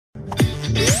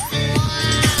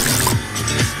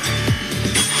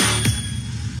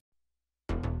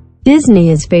Disney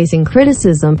is facing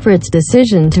criticism for its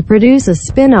decision to produce a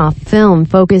spin-off film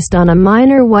focused on a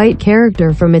minor white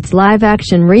character from its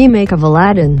live-action remake of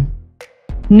Aladdin.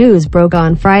 News broke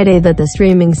on Friday that the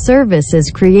streaming service is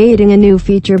creating a new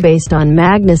feature based on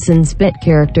Magnussen's bit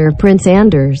character Prince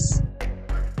Anders,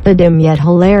 the dim yet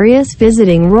hilarious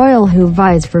visiting royal who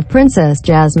vies for Princess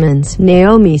Jasmine's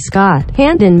Naomi Scott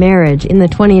hand in marriage in the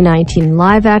 2019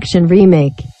 live-action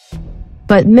remake.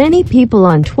 But many people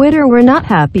on Twitter were not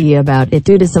happy about it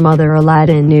due to some other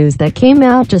Aladdin news that came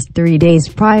out just 3 days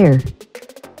prior.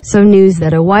 So news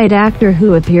that a white actor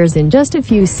who appears in just a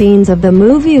few scenes of the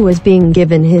movie was being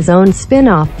given his own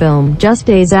spin-off film just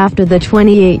days after the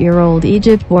 28-year-old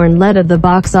Egypt-born lead of the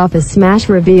box office smash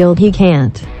revealed he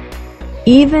can't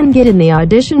even get in the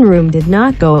audition room did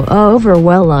not go over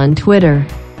well on Twitter.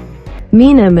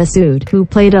 Mena Massoud, who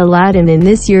played Aladdin in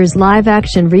this year's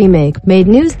live-action remake, made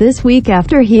news this week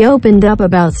after he opened up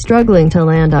about struggling to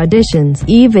land auditions,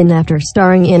 even after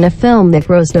starring in a film that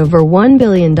grossed over $1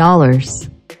 billion.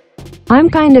 "I'm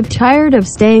kind of tired of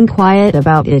staying quiet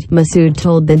about it," Massoud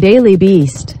told the Daily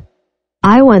Beast.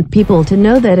 "I want people to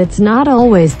know that it's not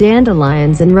always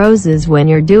dandelions and roses when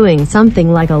you're doing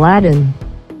something like Aladdin.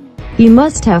 He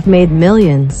must have made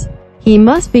millions. He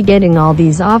must be getting all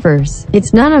these offers.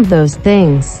 It's none of those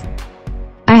things.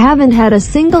 I haven't had a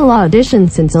single audition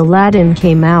since Aladdin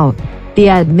came out." The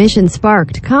admission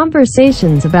sparked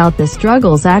conversations about the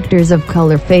struggles actors of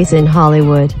color face in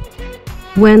Hollywood.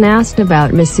 When asked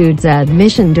about Massoud's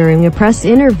admission during a press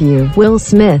interview, Will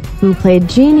Smith, who played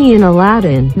Genie in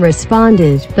Aladdin,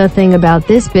 responded, "The thing about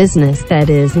this business that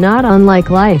is not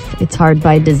unlike life, it's hard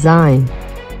by design.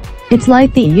 It's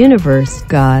like the universe,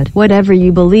 God, whatever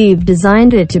you believe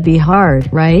designed it to be hard,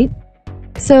 right?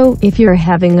 So, if you're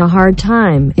having a hard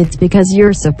time, it's because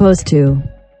you're supposed to."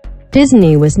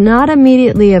 Disney was not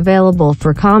immediately available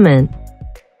for comment.